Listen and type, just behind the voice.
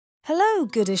Hello,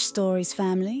 Goodish Stories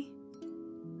family.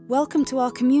 Welcome to our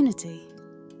community.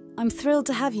 I'm thrilled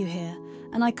to have you here,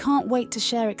 and I can't wait to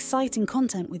share exciting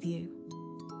content with you.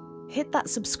 Hit that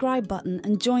subscribe button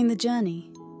and join the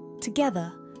journey.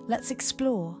 Together, let's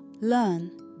explore, learn,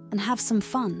 and have some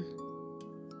fun.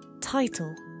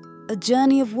 Title: A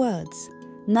Journey of Words,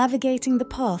 Navigating the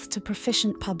Path to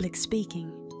Proficient Public Speaking.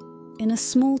 In a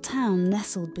small town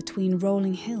nestled between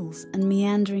rolling hills and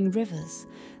meandering rivers,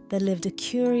 there lived a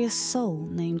curious soul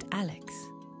named Alex.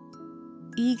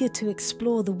 Eager to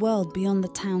explore the world beyond the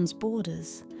town's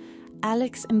borders,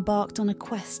 Alex embarked on a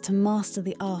quest to master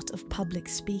the art of public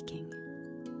speaking.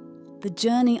 The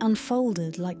journey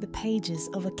unfolded like the pages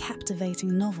of a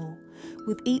captivating novel,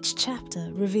 with each chapter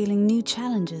revealing new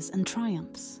challenges and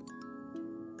triumphs.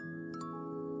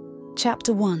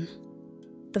 Chapter 1: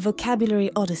 The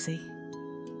Vocabulary Odyssey.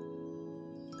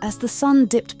 As the sun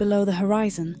dipped below the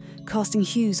horizon, casting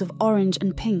hues of orange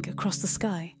and pink across the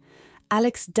sky,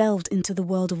 Alex delved into the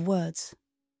world of words.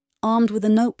 Armed with a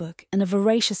notebook and a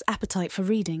voracious appetite for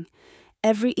reading,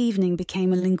 every evening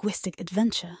became a linguistic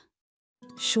adventure.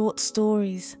 Short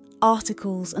stories,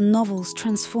 articles, and novels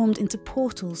transformed into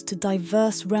portals to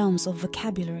diverse realms of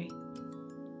vocabulary.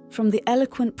 From the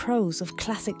eloquent prose of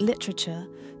classic literature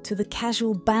to the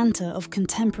casual banter of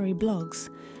contemporary blogs,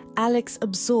 Alex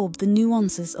absorbed the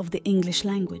nuances of the English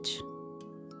language.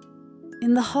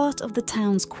 In the heart of the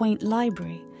town's quaint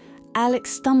library,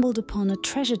 Alex stumbled upon a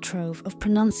treasure trove of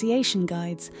pronunciation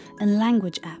guides and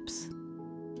language apps.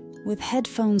 With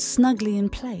headphones snugly in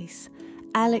place,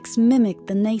 Alex mimicked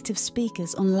the native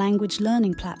speakers on language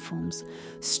learning platforms,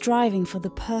 striving for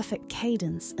the perfect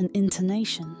cadence and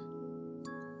intonation.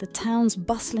 The town's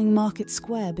bustling market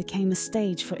square became a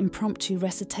stage for impromptu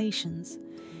recitations,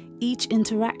 each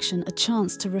interaction a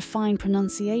chance to refine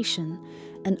pronunciation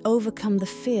and overcome the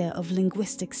fear of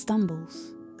linguistic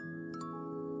stumbles.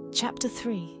 Chapter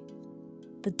 3: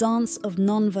 The Dance of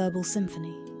Nonverbal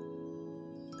Symphony.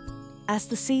 As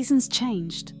the seasons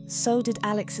changed, so did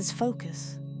Alex's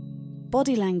focus.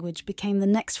 Body language became the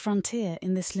next frontier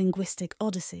in this linguistic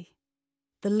odyssey.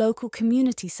 The local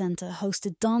community centre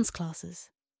hosted dance classes,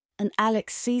 and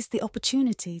Alex seized the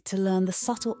opportunity to learn the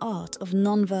subtle art of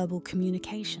nonverbal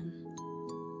communication.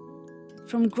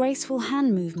 From graceful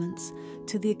hand movements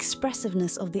to the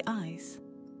expressiveness of the eyes,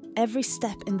 every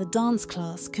step in the dance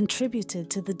class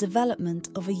contributed to the development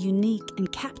of a unique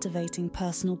and captivating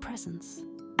personal presence.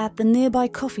 At the nearby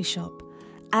coffee shop,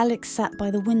 Alex sat by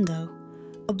the window,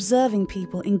 observing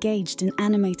people engaged in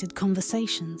animated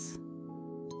conversations.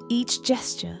 Each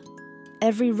gesture,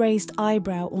 every raised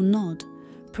eyebrow or nod,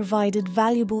 provided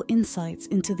valuable insights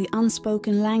into the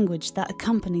unspoken language that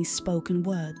accompanies spoken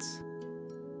words.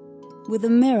 With a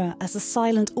mirror as a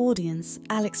silent audience,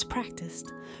 Alex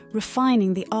practiced,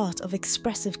 refining the art of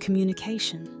expressive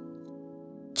communication.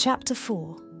 Chapter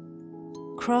 4: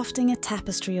 Crafting a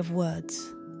Tapestry of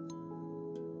Words.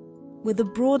 With a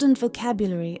broadened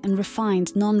vocabulary and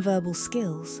refined nonverbal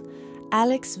skills,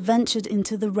 Alex ventured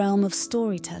into the realm of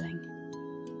storytelling.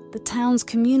 The town's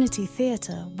community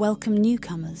theatre welcomed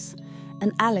newcomers,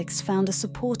 and Alex found a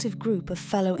supportive group of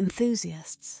fellow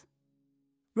enthusiasts.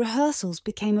 Rehearsals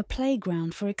became a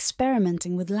playground for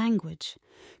experimenting with language,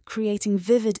 creating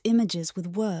vivid images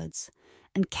with words,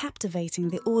 and captivating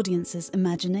the audience's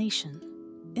imagination.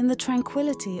 In the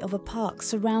tranquility of a park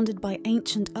surrounded by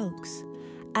ancient oaks,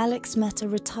 Alex met a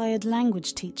retired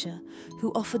language teacher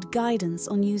who offered guidance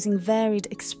on using varied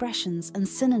expressions and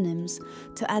synonyms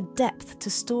to add depth to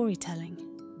storytelling.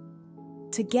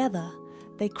 Together,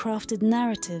 they crafted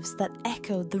narratives that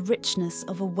echoed the richness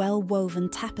of a well-woven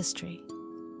tapestry.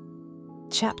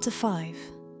 Chapter 5: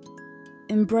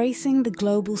 Embracing the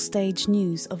global stage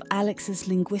news of Alex's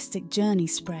linguistic journey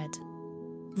spread,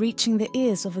 reaching the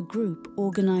ears of a group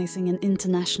organising an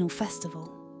international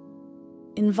festival.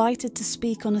 Invited to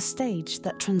speak on a stage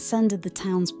that transcended the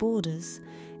town's borders,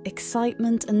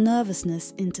 excitement and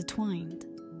nervousness intertwined.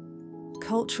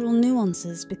 Cultural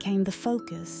nuances became the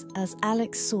focus as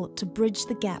Alex sought to bridge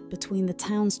the gap between the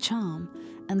town's charm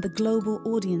and the global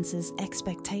audience's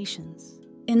expectations.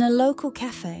 In a local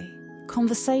cafe,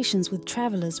 conversations with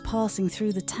travellers passing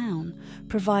through the town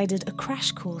provided a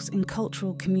crash course in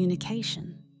cultural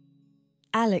communication.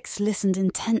 Alex listened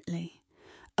intently,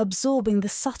 absorbing the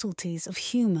subtleties of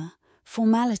humour,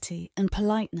 formality, and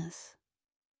politeness.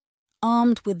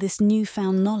 Armed with this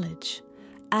newfound knowledge,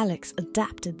 Alex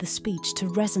adapted the speech to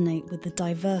resonate with the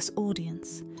diverse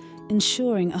audience,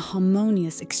 ensuring a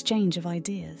harmonious exchange of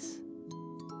ideas.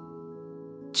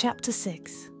 Chapter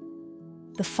 6: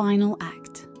 The Final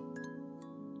Act.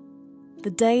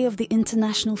 The day of the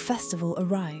international festival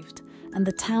arrived, and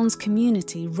the town's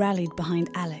community rallied behind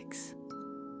Alex.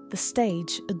 The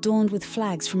stage, adorned with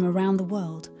flags from around the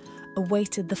world,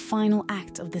 awaited the final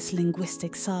act of this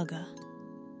linguistic saga.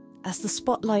 As the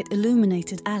spotlight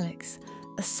illuminated Alex,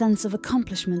 a sense of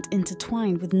accomplishment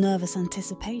intertwined with nervous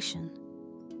anticipation.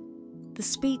 The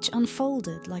speech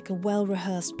unfolded like a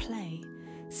well-rehearsed play,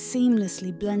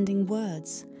 seamlessly blending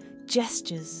words,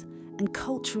 gestures, and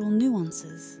cultural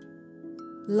nuances.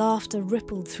 Laughter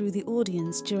rippled through the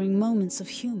audience during moments of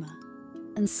humor,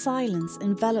 and silence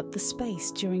enveloped the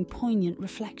space during poignant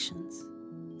reflections.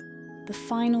 The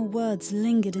final words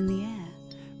lingered in the air,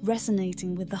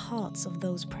 resonating with the hearts of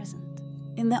those present.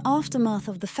 In the aftermath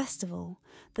of the festival,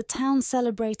 the town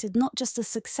celebrated not just a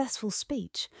successful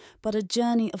speech, but a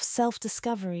journey of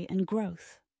self-discovery and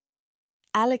growth.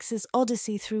 Alex's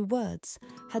odyssey through words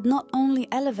had not only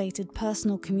elevated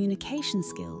personal communication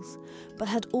skills, but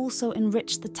had also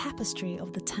enriched the tapestry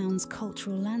of the town's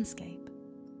cultural landscape.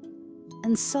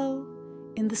 And so,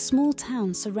 in the small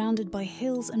town surrounded by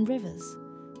hills and rivers,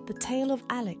 the tale of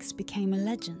Alex became a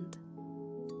legend,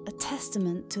 a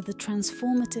testament to the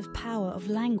transformative power of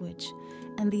language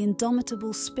and the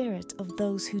indomitable spirit of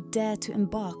those who dare to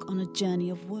embark on a journey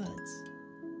of words.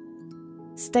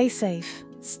 Stay safe,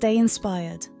 stay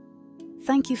inspired.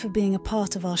 Thank you for being a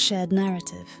part of our shared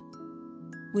narrative.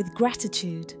 With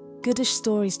gratitude, Goodish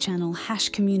Stories channel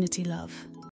 #CommunityLove.